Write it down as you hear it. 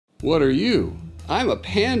What are you? I'm a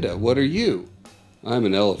panda. What are you? I'm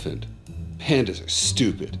an elephant. Pandas are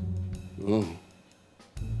stupid. Oh.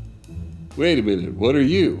 Wait a minute. What are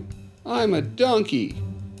you? I'm a donkey.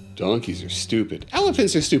 Donkeys are stupid.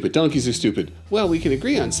 Elephants are stupid. Donkeys are stupid. Well, we can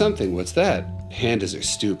agree on something. What's that? Pandas are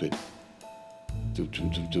stupid. Dum,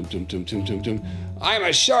 dum, dum, dum, dum, dum, dum, dum, dum. I'm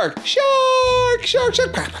a shark. Shark! Shark!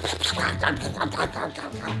 Shark!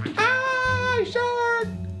 Ah, shark!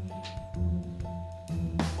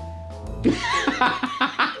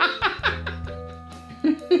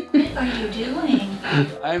 What are you doing?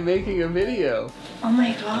 I'm making a video. Oh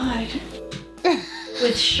my god.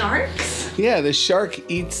 With sharks? Yeah, the shark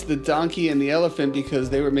eats the donkey and the elephant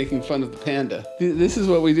because they were making fun of the panda. This is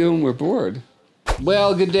what we do when we're bored.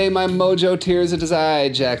 Well, good day, my mojo tears at his eye,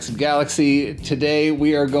 Jackson Galaxy. Today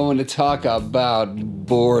we are going to talk about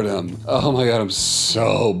boredom. Oh my god, I'm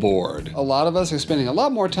so bored. A lot of us are spending a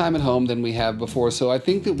lot more time at home than we have before, so I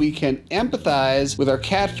think that we can empathize with our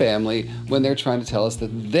cat family when they're trying to tell us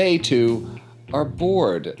that they too are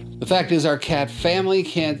bored. The fact is, our cat family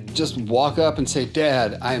can't just walk up and say,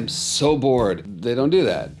 Dad, I am so bored. They don't do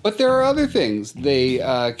that. But there are other things they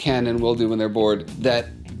can and will do when they're bored that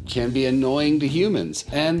can be annoying to humans.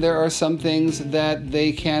 And there are some things that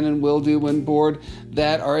they can and will do when bored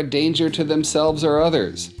that are a danger to themselves or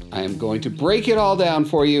others. I am going to break it all down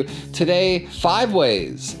for you today. 5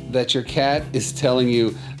 ways that your cat is telling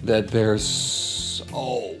you that they're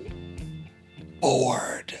so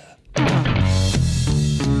bored.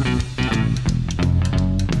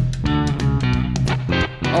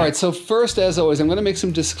 All right, so first, as always, I'm gonna make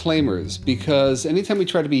some disclaimers because anytime we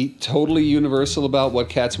try to be totally universal about what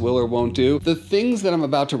cats will or won't do, the things that I'm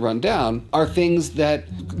about to run down are things that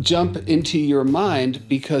jump into your mind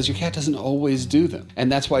because your cat doesn't always do them.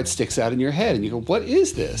 And that's why it sticks out in your head and you go, what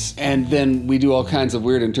is this? And then we do all kinds of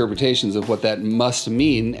weird interpretations of what that must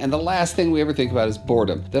mean. And the last thing we ever think about is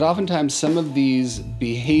boredom. That oftentimes some of these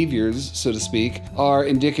behaviors, so to speak, are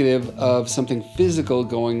indicative of something physical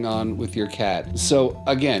going on with your cat. So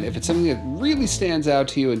again, if it's something that really stands out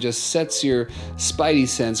to you and just sets your spidey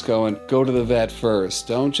sense going, go to the vet first.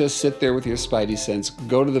 Don't just sit there with your spidey sense.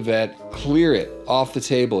 Go to the vet, clear it off the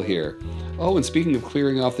table here. Oh, and speaking of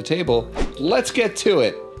clearing off the table, let's get to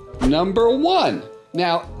it. Number 1.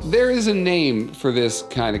 Now, there is a name for this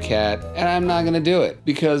kind of cat, and I'm not gonna do it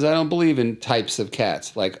because I don't believe in types of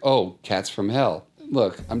cats, like, oh, cats from hell.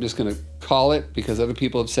 Look, I'm just gonna call it because other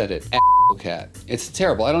people have said it, cat. It's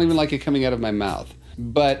terrible. I don't even like it coming out of my mouth.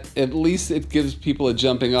 But at least it gives people a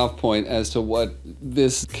jumping off point as to what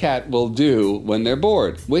this cat will do when they're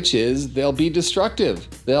bored, which is they'll be destructive.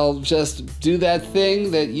 They'll just do that thing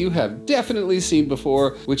that you have definitely seen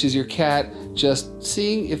before, which is your cat just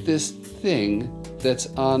seeing if this thing that's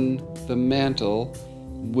on the mantle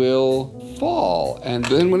will fall. And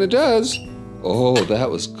then when it does, oh, that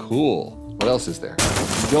was cool. What else is there?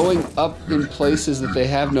 Going up in places that they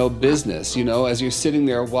have no business, you know, as you're sitting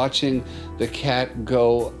there watching the cat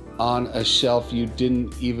go on a shelf you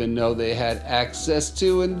didn't even know they had access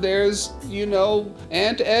to, and there's, you know,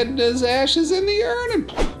 Aunt Edna's ashes in the urn,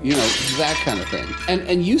 and, you know, that kind of thing.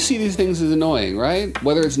 And you see these things as annoying, right?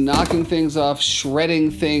 Whether it's knocking things off, shredding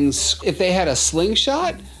things. If they had a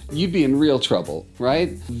slingshot, you'd be in real trouble,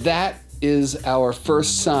 right? That is our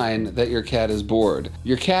first sign that your cat is bored.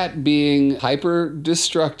 Your cat being hyper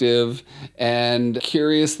destructive and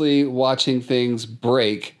curiously watching things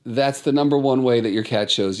break, that's the number 1 way that your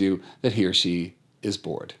cat shows you that he or she is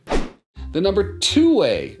bored. The number 2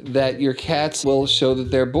 way that your cats will show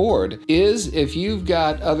that they're bored is if you've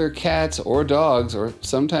got other cats or dogs or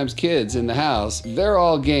sometimes kids in the house, they're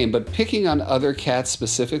all game, but picking on other cats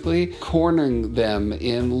specifically, cornering them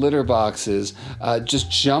in litter boxes, just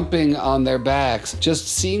jumping on their backs, just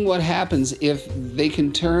seeing what happens if they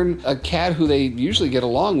can turn a cat who they usually get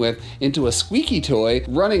along with into a squeaky toy,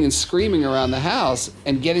 running and screaming around the house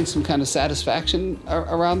and getting some kind of satisfaction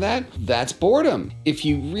around that, that's boredom. If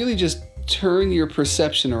you really just turn your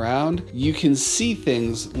perception around, you can see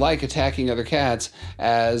things like attacking other cats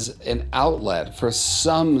as an outlet for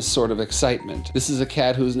some sort of excitement. This is a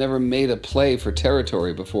cat who's never made a play for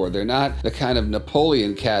territory before. They're not the kind of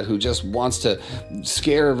Napoleon cat who just wants to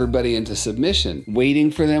scare everybody into submission.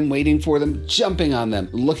 Waiting for them, jumping on them,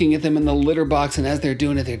 looking at them in the litter box, and as they're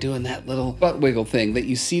doing it, they're doing that little butt wiggle thing that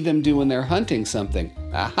you see them do when they're hunting something.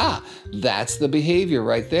 Aha, that's the behavior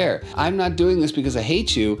right there. I'm not doing this because I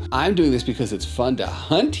hate you. I'm doing this because it's fun to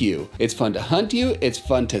hunt you. It's fun to hunt you. It's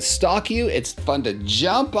fun to stalk you. It's fun to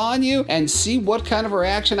jump on you and see what kind of a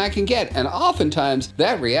reaction I can get. And oftentimes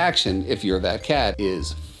that reaction, if you're that cat,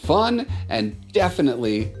 is fun and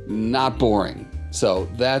definitely not boring. So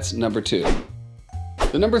that's number 2.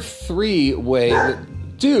 The number 3 way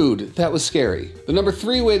dude, that was scary. The number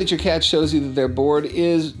 3 way that your cat shows you that they're bored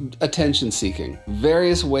is attention seeking.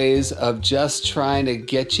 Various ways of just trying to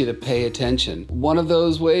get you to pay attention. One of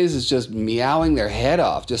those ways is just meowing their head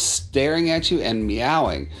off, just staring at you and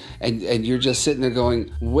meowing. And you're just sitting there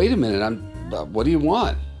going, wait a minute, what do you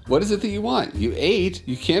want? What is it that you want? You ate,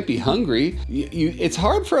 you can't be hungry. It's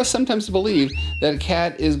hard for us sometimes to believe that a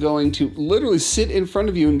cat is going to literally sit in front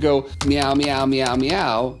of you and go meow, meow, meow,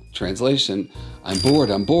 meow. Translation, I'm bored,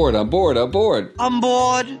 I'm bored, I'm bored, I'm bored. I'm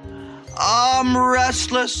bored. I'm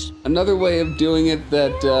restless. Another way of doing it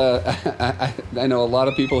that I know a lot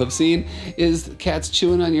of people have seen is cats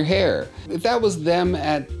chewing on your hair. If that was them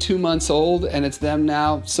at 2 months old and it's them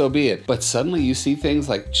now, so be it. But suddenly you see things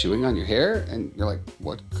like chewing on your hair and you're like,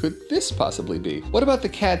 what could this possibly be? What about the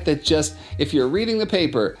cat that just, if you're reading the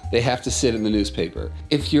paper, they have to sit in the newspaper?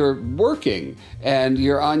 If you're working and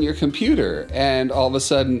you're on your computer and all of a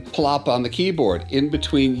sudden plop on the keyboard in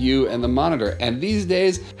between you and the monitor. And these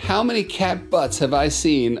days, how many cat butts have I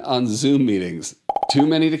seen on Zoom meetings? Too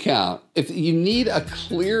many to count. If you need a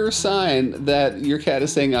clear sign that your cat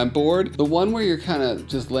is saying, I'm bored, the one where you're kind of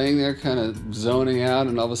just laying there, kind of zoning out,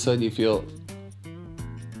 and all of a sudden you feel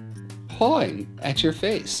pawing at your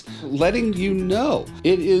face, letting you know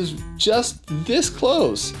it is just this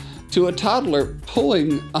close to a toddler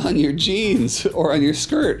pulling on your jeans or on your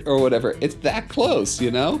skirt or whatever. It's that close,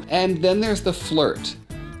 you know? And then there's the flirt.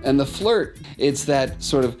 And the flirt, it's that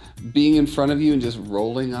sort of being in front of you and just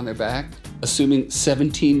rolling on their back, assuming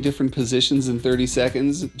 17 different positions in 30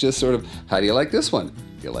 seconds, just sort of, how do you like this one?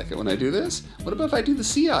 Do you like it when I do this? What about if I do the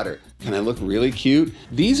sea otter? Can I look really cute?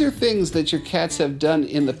 These are things that your cats have done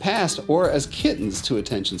in the past or as kittens to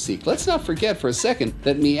attention seek. Let's not forget for a second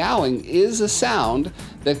that meowing is a sound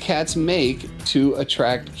that cats make to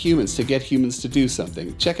attract humans, to get humans to do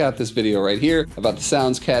something. Check out this video right here about the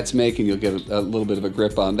sounds cats make and you'll get a little bit of a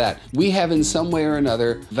grip on that. We have in some way or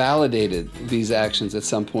another validated these actions at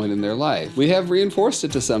some point in their life. We have reinforced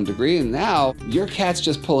it to some degree, and now your cat's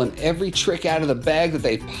just pulling every trick out of the bag that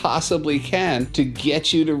they possibly can to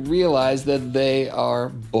get you to realize that they are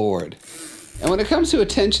bored. And when it comes to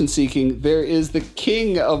attention seeking, there is the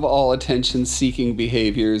king of all attention seeking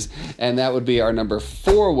behaviors, and that would be our number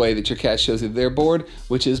 4 way that your cat shows you they're bored,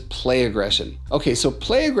 which is play aggression. Okay, so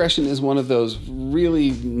play aggression is one of those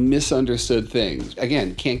really misunderstood things.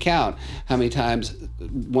 Again, can't count how many times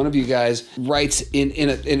one of you guys writes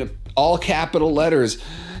in all capital letters,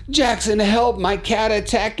 Jackson, help, my cat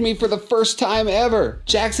attacked me for the first time ever.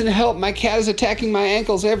 Jackson, help, my cat is attacking my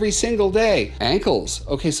ankles every single day. Ankles.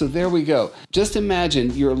 Okay, so there we go. Just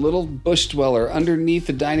imagine you're a little bush dweller underneath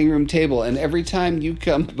the dining room table, and every time you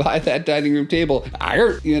come by that dining room table,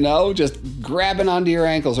 you know, just grabbing onto your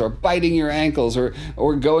ankles or biting your ankles or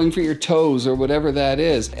going for your toes or whatever that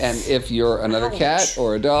is. And if you're another cat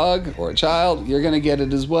or a dog or a child, you're gonna get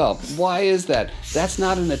it as well. Why is that? That's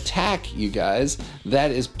not an attack, you guys.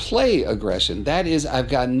 That is play aggression. That is, I've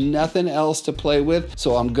got nothing else to play with,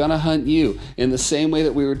 so I'm gonna hunt you. In the same way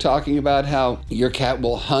that we were talking about how your cat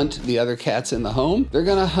will hunt the other cats in the home, they're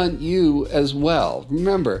gonna hunt you as well.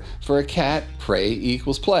 Remember, for a cat, prey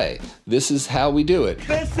equals play. This is how we do it.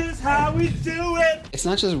 This is how we do it. It's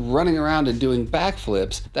not just running around and doing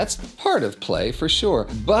backflips. That's part of play for sure,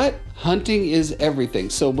 but hunting is everything.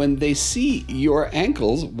 So when they see your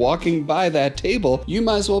ankles walking by that table, you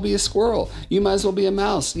might as well be a squirrel. You might as well be a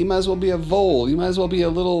mouse. You might as well be a vole. You might as well be a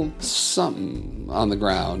little something on the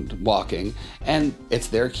ground walking. And it's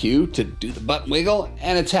their cue to do the butt wiggle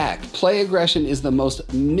and attack. Play aggression is the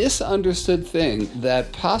most misunderstood thing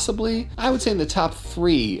that possibly, I would say in the top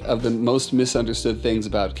 3 of the most misunderstood things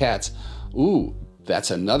about cats. Ooh,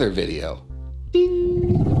 that's another video.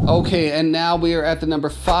 Ding. Okay, and now we are at the number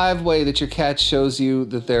 5 way that your cat shows you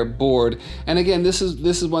that they're bored. And again, this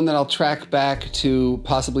is one that I'll track back to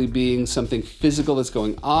possibly being something physical that's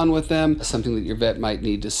going on with them, something that your vet might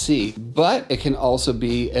need to see. But it can also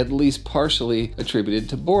be at least partially attributed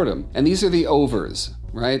to boredom. And these are the overs.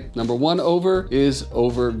 Right? Number 1 over is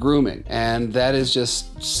over grooming. And that is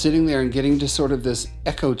just sitting there and getting to sort of this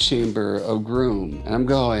echo chamber of groom. And I'm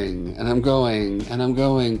going, and I'm going, and I'm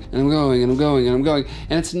going, and I'm going, and I'm going, and I'm going.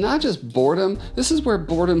 And it's not just boredom. This is where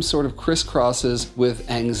boredom sort of crisscrosses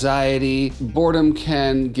with anxiety. Boredom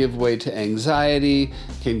can give way to anxiety,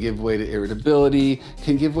 can give way to irritability,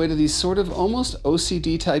 can give way to these sort of almost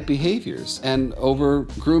OCD type behaviors. And over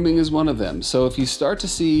grooming is one of them. So if you start to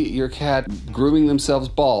see your cat grooming themselves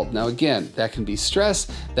themselves bald. Now again, that can be stress,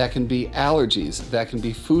 that can be allergies, that can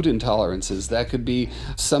be food intolerances, that could be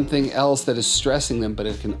something else that is stressing them, but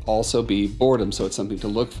it can also be boredom, so it's something to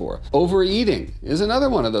look for. Overeating is another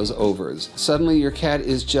one of those overs. Suddenly your cat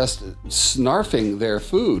is just snarfing their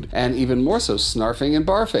food, and even more so snarfing and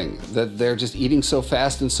barfing, that they're just eating so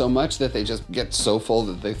fast and so much that they just get so full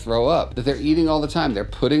that they throw up, that they're eating all the time, they're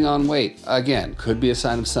putting on weight. Again, could be a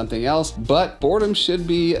sign of something else, but boredom should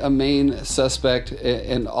be a main suspect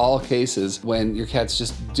in all cases when your cat's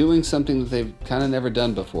just doing something that they've kind of never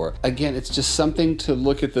done before. Again, it's just something to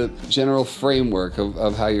look at the general framework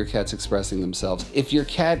of how your cat's expressing themselves. If your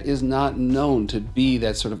cat is not known to be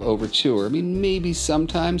that sort of over chewer, I mean, maybe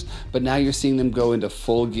sometimes, but now you're seeing them go into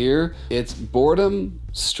full gear, it's boredom,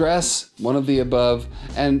 stress, one of the above,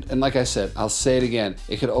 and like I said, I'll say it again,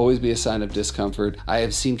 it could always be a sign of discomfort. I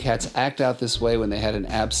have seen cats act out this way when they had an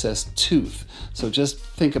abscessed tooth. So just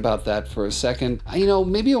think about that for a second. You know,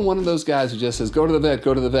 maybe I'm one of those guys who just says, go to the vet,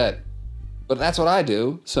 go to the vet. But that's what I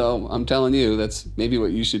do, so I'm telling you, that's maybe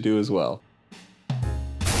what you should do as well.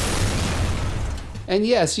 And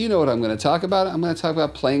yes, you know what I'm going to talk about. I'm going to talk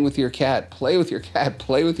about playing with your cat. Play with your cat.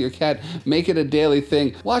 Play with your cat. Make it a daily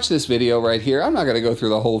thing. Watch this video right here. I'm not going to go through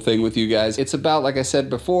the whole thing with you guys. It's about, like I said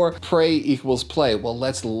before, prey equals play. Well,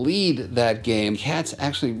 let's lead that game. Cats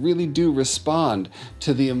actually really do respond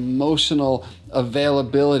to the emotional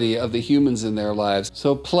availability of the humans in their lives.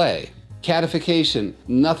 So play. Catification,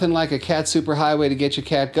 nothing like a cat superhighway to get your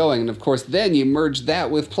cat going. And of course, then you merge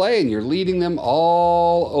that with play and you're leading them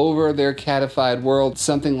all over their catified world.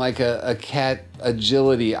 Something like a cat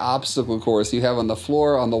agility obstacle course you have on the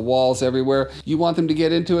floor, on the walls, everywhere. You want them to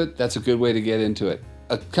get into it? That's a good way to get into it.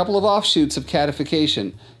 A couple of offshoots of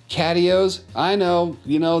catification. Catios, I know,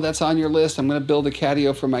 you know, that's on your list. I'm going to build a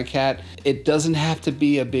catio for my cat. It doesn't have to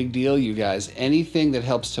be a big deal, you guys. Anything that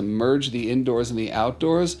helps to merge the indoors and the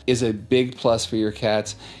outdoors is a big plus for your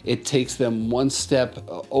cats. It takes them one step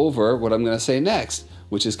over what I'm going to say next,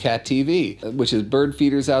 which is cat TV, which is bird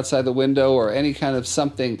feeders outside the window or any kind of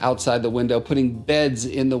something outside the window, putting beds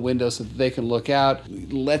in the window so that they can look out,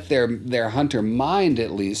 let their hunter mind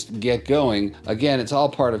at least get going. Again, it's all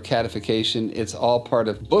part of catification. It's all part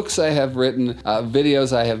of books I have written,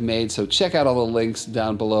 videos I have made. So check out all the links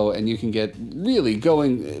down below and you can get really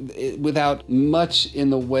going without much in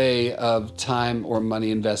the way of time or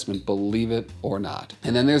money investment, believe it or not.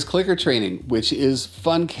 And then there's clicker training, which is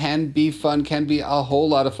fun, can be a whole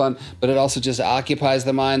lot of fun, but it also just occupies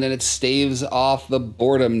the mind and it staves off the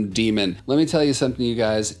boredom demon. Let me tell you something, you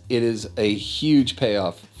guys, it is a huge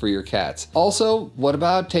payoff for your cats. Also, what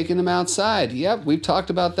about taking them outside? Yep, we've talked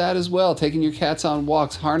about that as well. Taking your cats on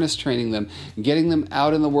walks, harness training them, getting them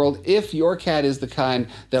out in the world. If your cat is the kind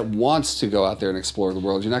that wants to go out there and explore the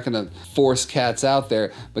world, you're not going to force cats out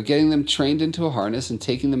there, but getting them trained into a harness and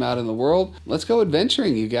taking them out in the world, let's go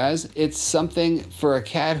adventuring, you guys. It's something for a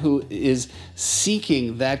cat who is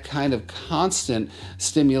seeking that kind of constant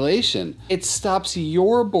stimulation. It stops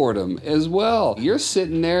your boredom as well. You're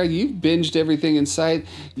sitting there, you've binged everything in sight.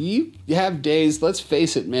 You have days, let's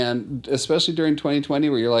face it, man, especially during 2020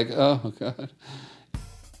 where you're like, oh God.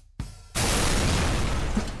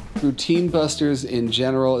 Routine busters in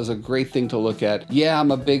general is a great thing to look at. Yeah,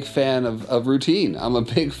 I'm a big fan of routine. I'm a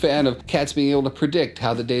big fan of cats being able to predict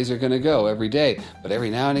how the days are going to go every day. But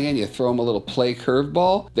every now and again, you throw them a little play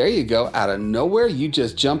curveball. There you go. Out of nowhere, you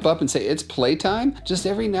just jump up and say, it's playtime. Just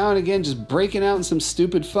every now and again, just breaking out in some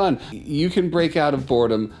stupid fun. You can break out of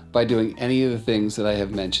boredom by doing any of the things that I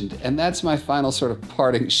have mentioned. And that's my final sort of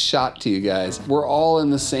parting shot to you guys. We're all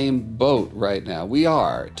in the same boat right now. We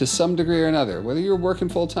are, to some degree or another. Whether you're working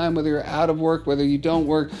full-time, whether you're out of work, whether you don't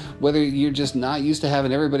work, whether you're just not used to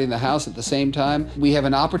having everybody in the house at the same time, we have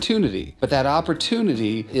an opportunity. But that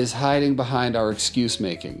opportunity is hiding behind our excuse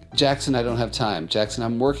making. Jackson, I don't have time. Jackson,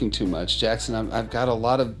 I'm working too much. Jackson, I've got a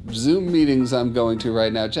lot of Zoom meetings I'm going to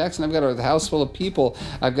right now. Jackson, I've got a house full of people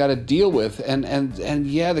I've got to deal with. And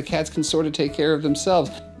yeah, the cats can sort of take care of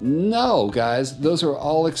themselves. No, guys, those are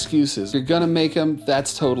all excuses. You're gonna make them,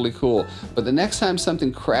 that's totally cool. But the next time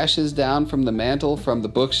something crashes down from the mantle, from the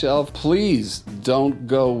bookshelf, please don't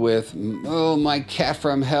go with, oh, my cat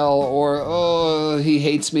from hell, or oh, he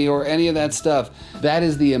hates me, or any of that stuff. That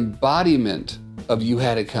is the embodiment of you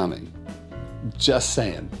had it coming. Just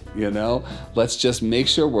saying, you know? Let's just make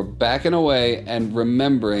sure we're backing away and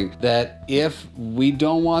remembering that if we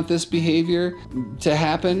don't want this behavior to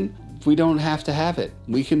happen, we don't have to have it.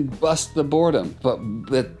 We can bust the boredom, but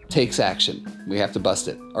it takes action. We have to bust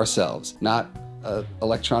it ourselves, not a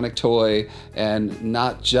electronic toy and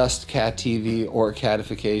not just cat TV or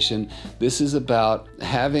catification. This is about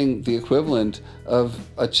having the equivalent of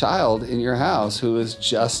a child in your house who is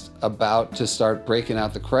just about to start breaking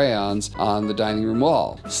out the crayons on the dining room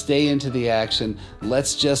wall. Stay into the action.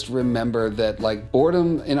 Let's just remember that, like,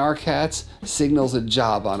 boredom in our cats signals a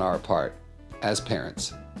job on our part as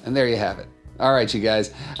parents. And there you have it. All right, you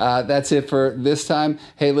guys, that's it for this time.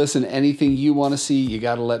 Hey, listen, anything you want to see, you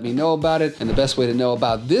got to let me know about it. And the best way to know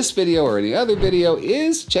about this video or any other video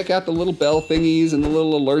is check out the little bell thingies and the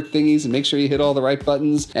little alert thingies and make sure you hit all the right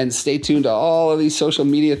buttons and stay tuned to all of these social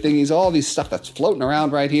media thingies, all these stuff that's floating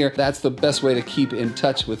around right here. That's the best way to keep in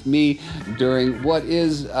touch with me during what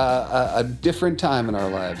is a different time in our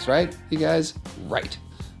lives, right, you guys? Right.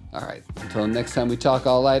 All right, until next time we talk,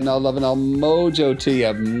 all light and all love and all mojo to you.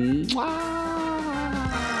 Mwah!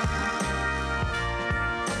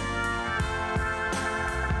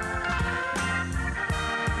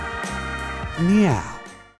 Meow.